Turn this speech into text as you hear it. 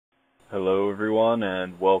Hello everyone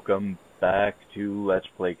and welcome back to Let's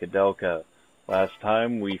Play Koudelka. Last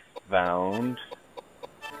time we found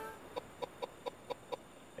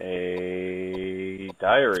a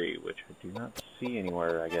diary, which I do not see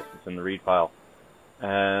anywhere. I guess it's in the read file.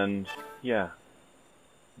 And yeah,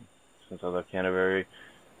 since I left Canterbury,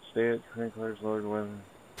 stay at Crinkler's Lord Weather.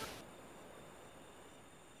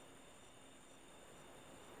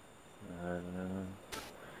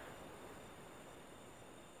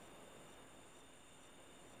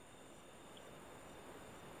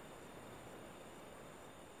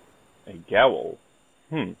 A gowl.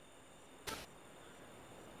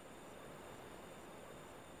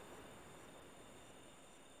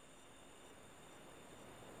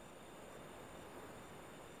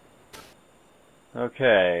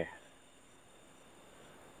 Okay.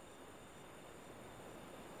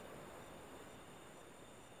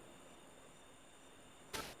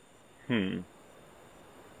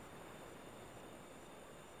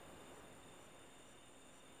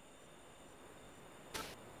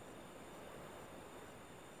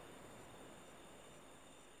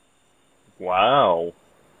 Wow.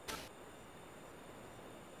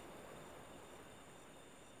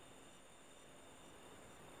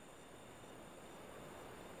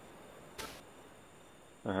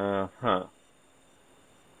 Huh.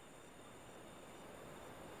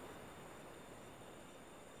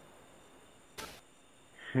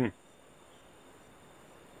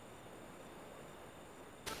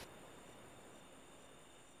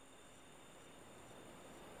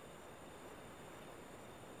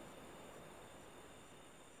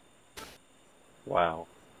 Wow.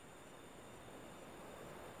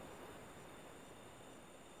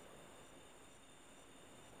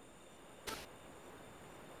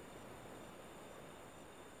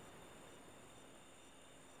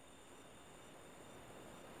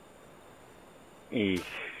 Eesh.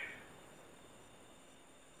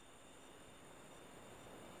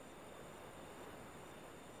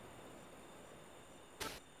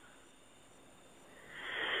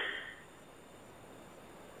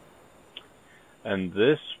 And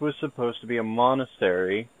this was supposed to be a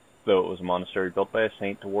monastery, though it was a monastery built by a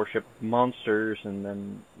saint to worship monsters, and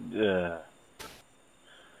then,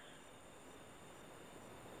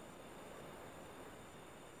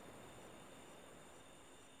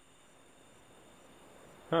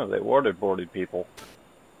 Huh, they waterboarded people.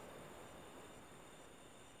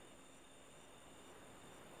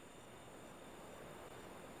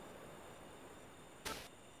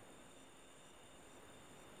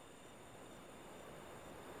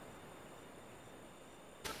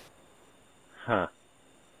 Huh.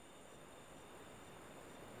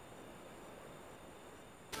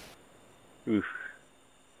 Oof.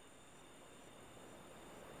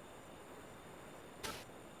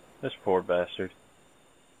 This poor bastard.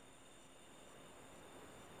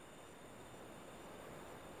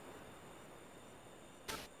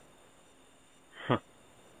 Huh.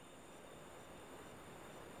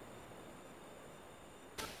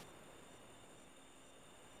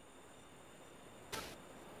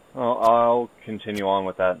 Well, I'll continue on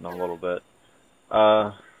with that in a little bit.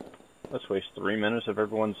 Let's waste 3 minutes of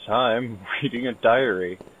everyone's time reading a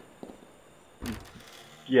diary.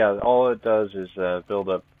 Yeah, all it does is build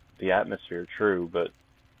up the atmosphere, true, but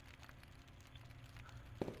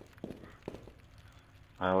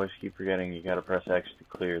I always keep forgetting you gotta press X to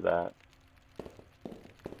clear that.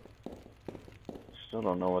 Still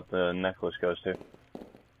don't know what the necklace goes to.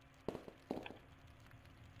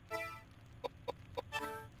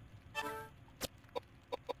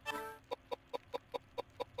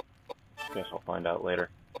 Guess I'll find out later.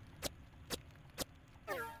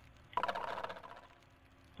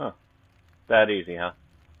 Huh. That easy, huh?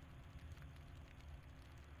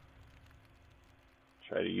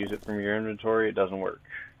 Try to use it from your inventory, it doesn't work.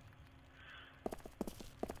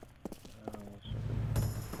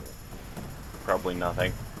 Probably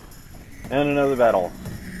nothing. And another battle.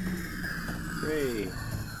 Hey,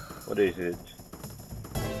 what is it?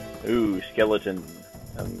 Ooh, skeleton.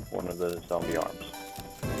 And one of the zombie arms.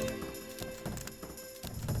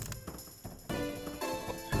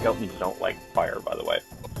 Skeletons don't like fire, by the way.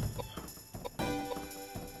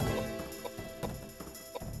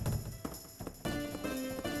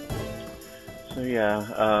 So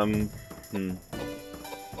yeah,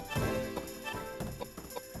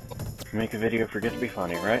 make a video, forget to be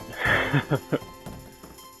funny, right?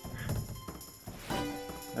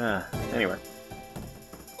 Anyway.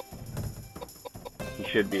 You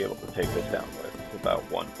should be able to take this down with about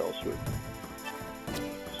one fell swoop.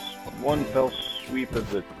 One fell sweep of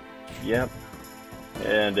the... Yep.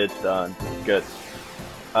 And it's done. Good.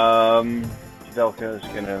 Koudelka is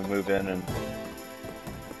gonna move in and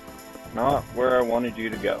not where I wanted you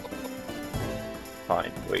to go.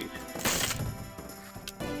 Fine, wait.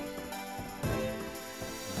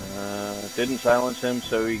 Didn't silence him,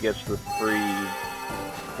 so he gets the free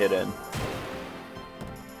hit in. I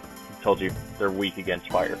told you, they're weak against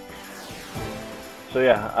fire. So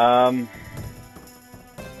yeah,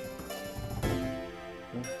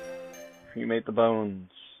 you made the bones.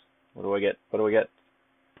 What do I get? What do I get?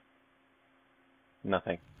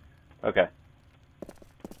 Nothing. Okay.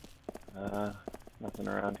 Nothing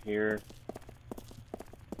around here.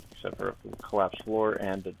 Except for a collapsed floor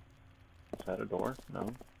and a... Is that a door? No.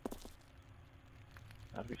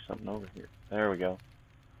 Gotta be something over here. There we go.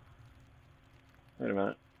 Wait a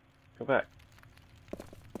minute. Go back.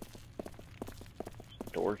 There's a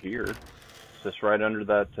door here. Is this right under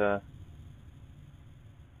that,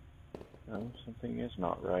 No, something is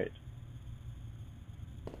not right.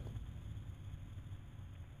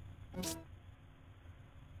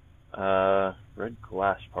 Red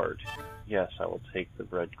glass part. Yes, I will take the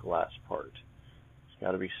red glass part. There's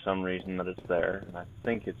gotta be some reason that it's there, and I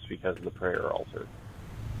think it's because of the prayer altar.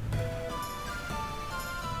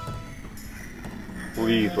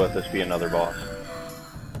 Please let this be another boss.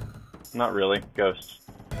 Not really. Ghosts.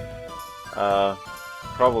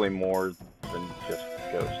 Probably more than just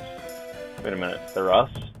ghosts. Wait a minute. They're us?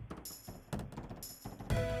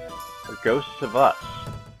 They're ghosts of us.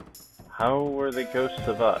 How were they ghosts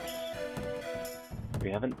of us? We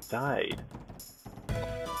haven't died.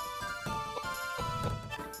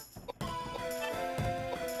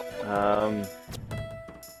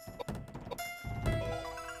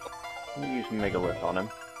 Let me use Megalith on him.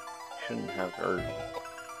 Shouldn't have Earth.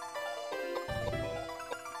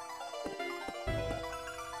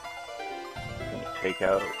 Gonna take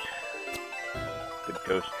out the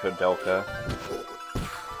Ghost Koudelka.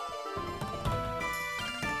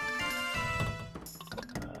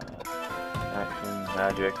 Action,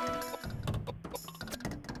 magic.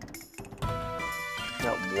 She's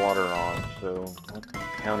got water on, so what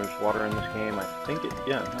counters water in this game? I think it,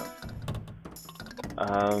 yeah, no.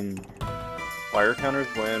 Fire counters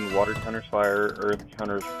wind, water counters fire, earth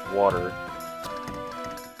counters water.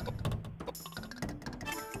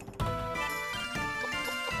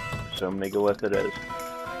 So Megalith it is.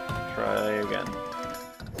 Try again.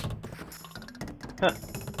 Huh.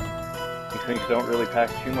 These things don't really pack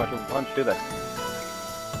too much of a punch, do they?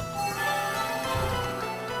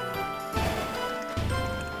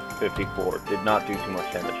 $54. Did not do too much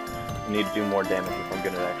damage. I need to do more damage if I'm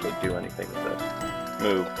going to actually do anything with this.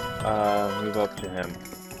 Move. Move up to him.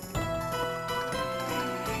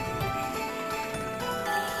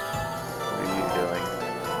 What are you doing?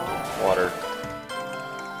 Water.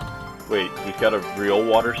 Wait, he's got a real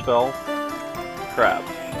water spell? Crap.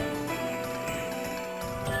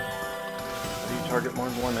 How do you target more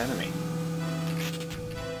than one enemy?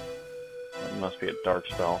 That must be a dark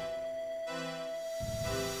spell.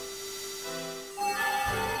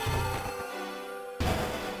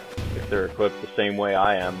 If they're equipped the same way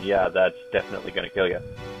I am, yeah, that's definitely going to kill you.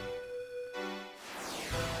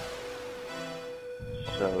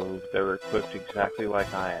 So, they're equipped exactly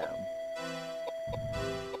like I am.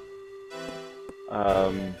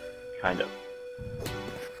 Kind of.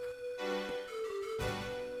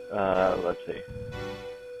 Let's see.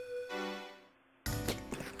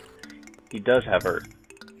 He does have Earth.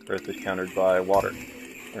 Earth is countered by water.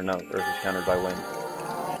 Or no, Earth is countered by wind.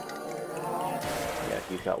 Yeah,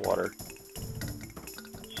 he's got water.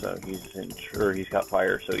 So he's in, or he's got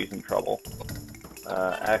fire, so he's in trouble.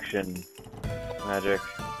 Action. Magic.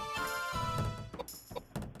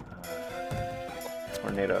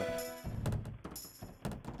 Tornado.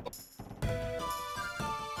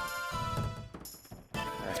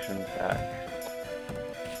 Action attack.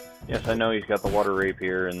 Yes, I know he's got the water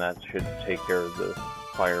rapier, and that should take care of the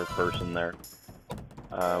fire person there.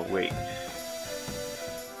 Wait.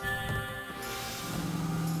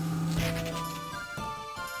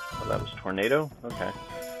 Oh, that was tornado? Okay. I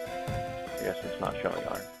guess it's not showing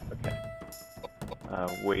on. Okay.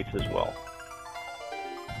 Weight as well.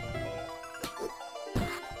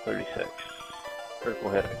 36. Critical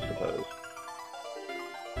hit, I suppose.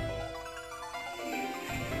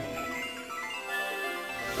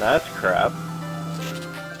 That's crap.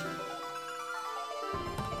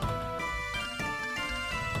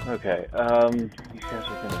 Okay, these guys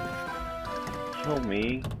are gonna kill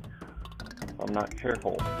me if I'm not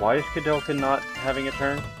careful. Why is Koudelka not having a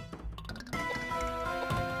turn?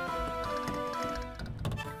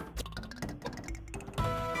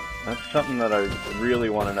 That's something that I really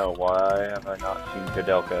want to know. Why have I not seen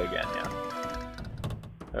Koudelka again yet?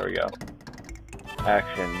 There we go.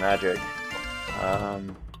 Action, magic.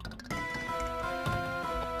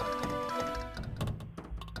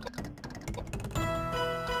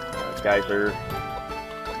 Geyser.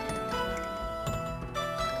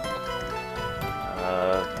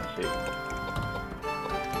 Let's see.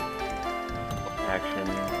 Action,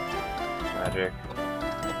 magic.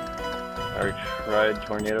 I already tried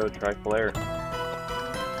tornado, try flare.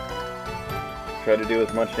 Try to do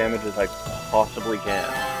as much damage as I possibly can.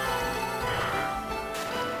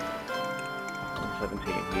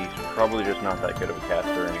 17. He's probably just not that good of a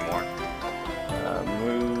caster anymore.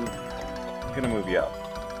 Move. I'm gonna move you up.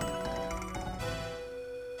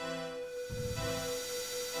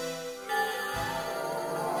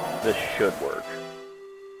 This should work.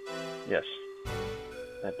 Yes,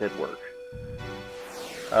 that did work.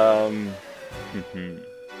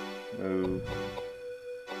 Move.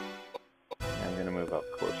 I'm gonna move up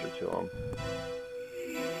closer to him.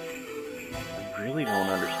 I really don't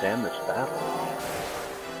understand this battle.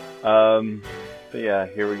 But yeah,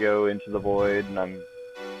 here we go into the void, and I'm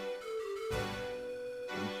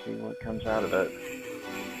gonna see what comes out of it.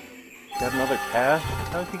 He's got another cast?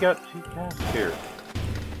 How's he got 2 casts here?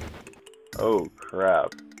 Oh,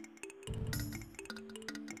 crap.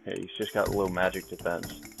 Okay, he's just got low magic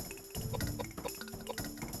defense.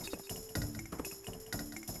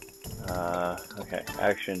 Okay,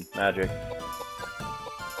 action, magic.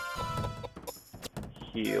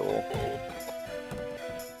 Heal.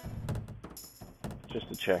 Just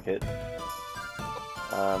to check it.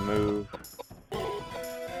 Move.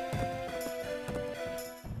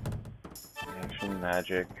 Action,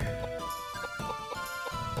 magic.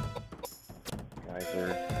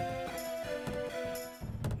 Geyser.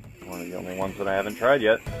 One of the only ones that I haven't tried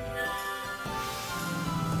yet.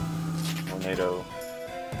 Tornado.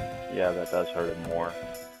 Yeah, that does hurt him more.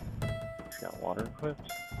 He's got water equipped.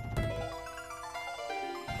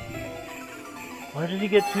 Why did he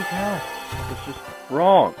get 2 casts? It's just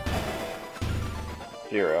wrong.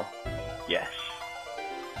 0. Yes.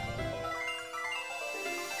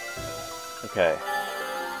 Okay.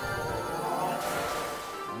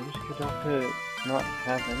 I just could have to not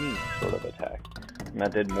have any sort of attack. And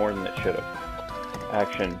that did more than it should have.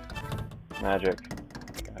 Action. Magic.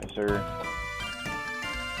 Geyser.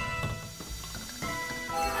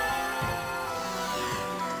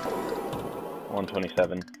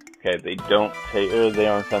 $127. Okay, they don't take, they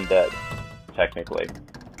aren't undead, technically.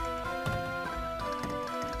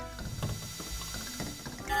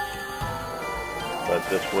 But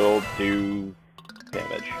this will do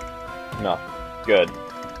damage. No, good.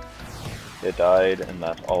 It died, and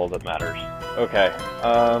that's all that matters. Okay,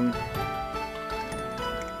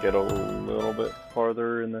 get a little bit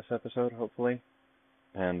farther in this episode, hopefully.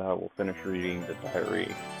 And I will finish reading the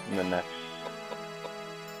diary in the next.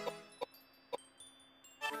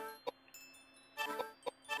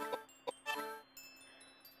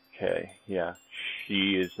 Okay, yeah,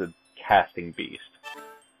 she is a casting beast.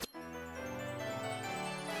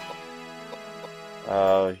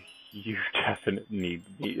 You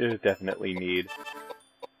definitely need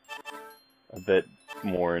a bit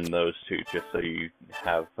more in those two, just so you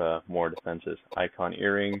have more defenses. Icon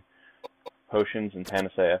earring, potions, and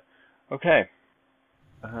panacea. Okay,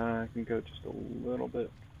 I can go just a little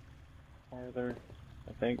bit farther,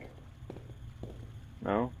 I think.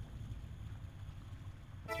 No?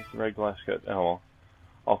 Just the red glass coat. Oh well.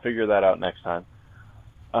 I'll figure that out next time.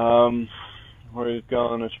 We've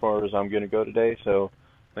gone as far as I'm going to go today, so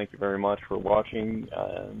thank you very much for watching,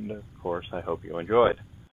 and of course I hope you enjoyed.